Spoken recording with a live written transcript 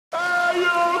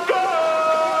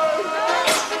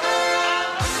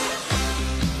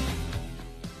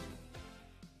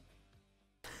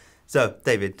So,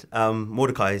 David,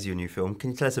 Mortdecai is your new film.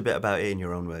 Can you tell us a bit about it in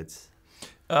your own words?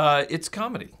 It's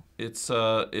comedy. It's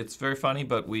very funny,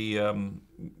 but we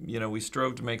we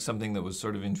strove to make something that was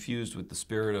sort of infused with the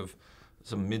spirit of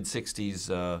some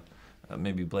mid-'60s,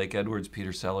 maybe Blake Edwards,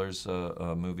 Peter Sellers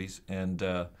movies, and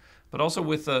but also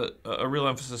with a real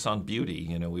emphasis on beauty.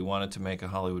 You know, we wanted to make a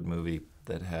Hollywood movie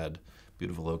that had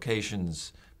beautiful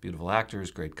locations, beautiful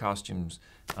actors, great costumes,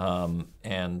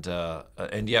 and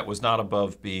yet was not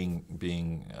above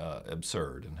being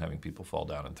absurd and having people fall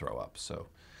down and throw up. So,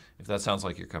 if that sounds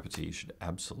like your cup of tea, you should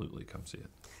absolutely come see it.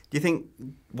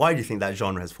 Why do you think that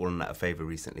genre has fallen out of favor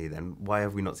recently then? Why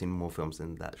have we not seen more films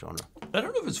in that genre? I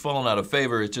don't know if it's fallen out of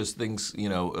favor. It's just things,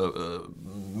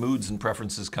 moods and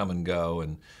preferences come and go.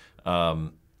 And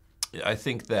I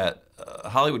think that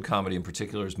Hollywood comedy in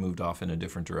particular has moved off in a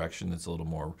different direction that's a little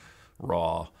more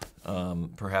raw,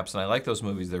 perhaps. And I like those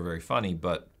movies. They're very funny,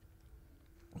 but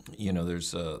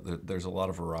there's a lot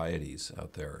of varieties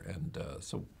out there. And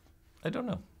so I don't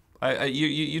know.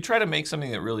 You try to make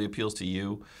something that really appeals to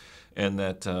you and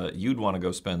that you'd want to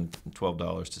go spend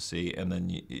 $12 to see, and then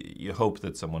you hope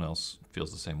that someone else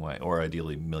feels the same way, or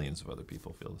ideally millions of other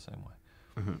people feel the same way.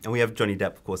 Mm-hmm. And we have Johnny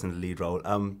Depp, of course, in the lead role.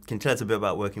 Can you tell us a bit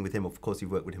about working with him? Of course,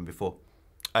 you've worked with him before.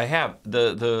 I have.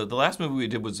 The last movie we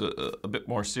did was a bit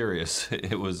more serious.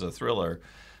 It was a thriller,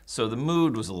 so the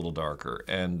mood was a little darker,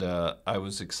 and I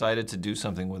was excited to do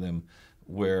something with him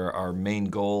where our main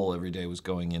goal every day was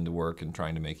going into work and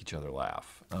trying to make each other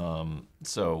laugh.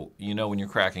 So, when you're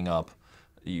cracking up,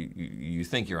 you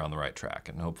think you're on the right track,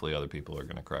 and hopefully other people are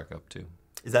going to crack up too.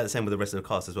 Is that the same with the rest of the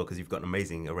cast as well? Because you've got an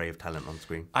amazing array of talent on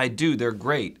screen. I do. They're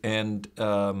great. And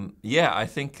I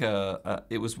think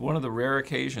it was one of the rare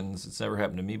occasions, it's never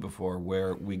happened to me before,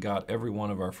 where we got every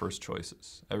one of our first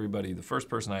choices. Everybody, the first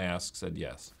person I asked said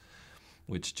yes,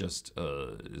 which just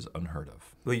is unheard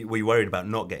of. Were you worried about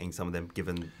not getting some of them,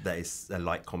 given that it's a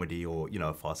light comedy or,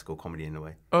 a farcical comedy in a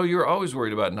way? Oh, you're always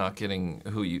worried about not getting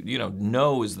who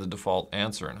no is the default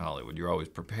answer in Hollywood. You're always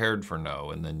prepared for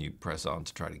no, and then you press on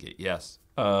to try to get yes.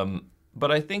 But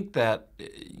I think that,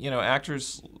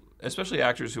 actors, especially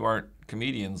actors who aren't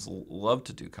comedians, love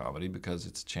to do comedy because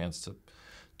it's a chance to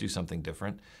do something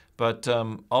different. But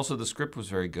also the script was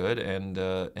very good,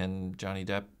 and Johnny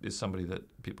Depp is somebody that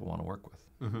people want to work with.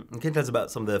 Mm-hmm. And can you tell us about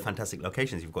some of the fantastic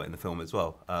locations you've got in the film as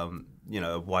well?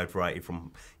 A wide variety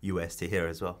from US to here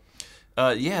as well.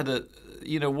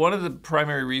 One of the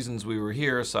primary reasons we were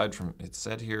here, aside from it's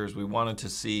set here, is we wanted to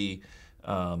see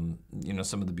some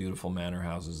of the beautiful manor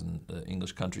houses in the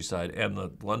English countryside and the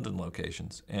London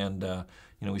locations. And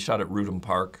we shot at Rudham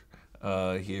Park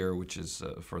here, which is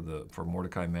for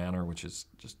Mortdecai Manor, which is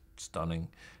just stunning.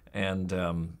 And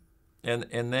then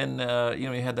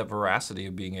we had that veracity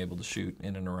of being able to shoot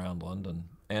in and around London.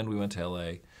 And we went to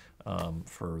LA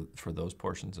for those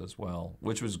portions as well,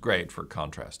 which was great for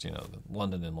contrast.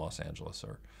 London and Los Angeles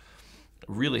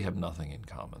really have nothing in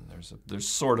common. There's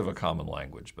sort of a common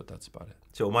language, but that's about it.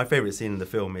 So my favorite scene in the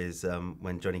film is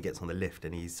when Johnny gets on the lift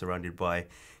and he's surrounded by,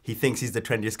 he thinks he's the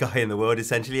trendiest guy in the world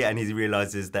essentially, and he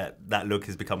realizes that look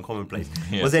has become commonplace.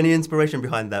 Yeah. Was there any inspiration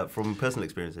behind that from personal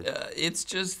experiences? It's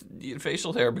just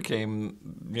facial hair became,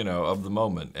 of the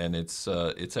moment, and it's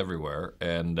everywhere.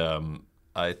 And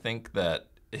I think that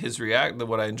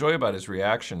what I enjoy about his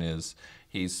reaction is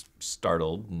he's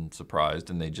startled and surprised,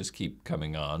 and they just keep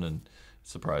coming on and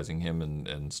surprising him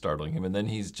and startling him, and then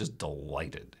he's just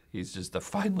delighted. He's just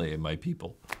finally my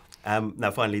people. Now,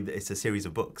 finally, it's a series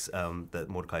of books that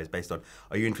Mortdecai is based on.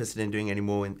 Are you interested in doing any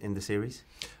more in the series?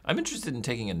 I'm interested in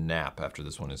taking a nap after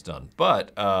this one is done,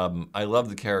 but I love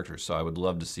the characters, so I would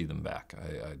love to see them back.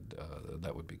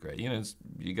 That would be great.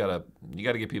 You gotta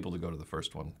get people to go to the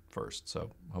first one first, so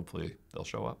hopefully they'll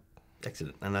show up.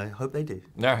 Excellent, and I hope they do.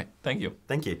 All right, thank you.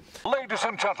 Thank you. Ladies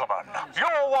and gentlemen,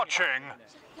 you're watching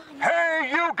Hey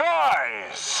You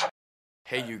Guys!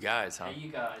 Hey You Guys, huh? Hey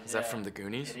You Guys. Is that from the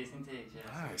Goonies? It is indeed, yes.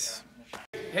 Nice.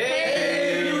 Hey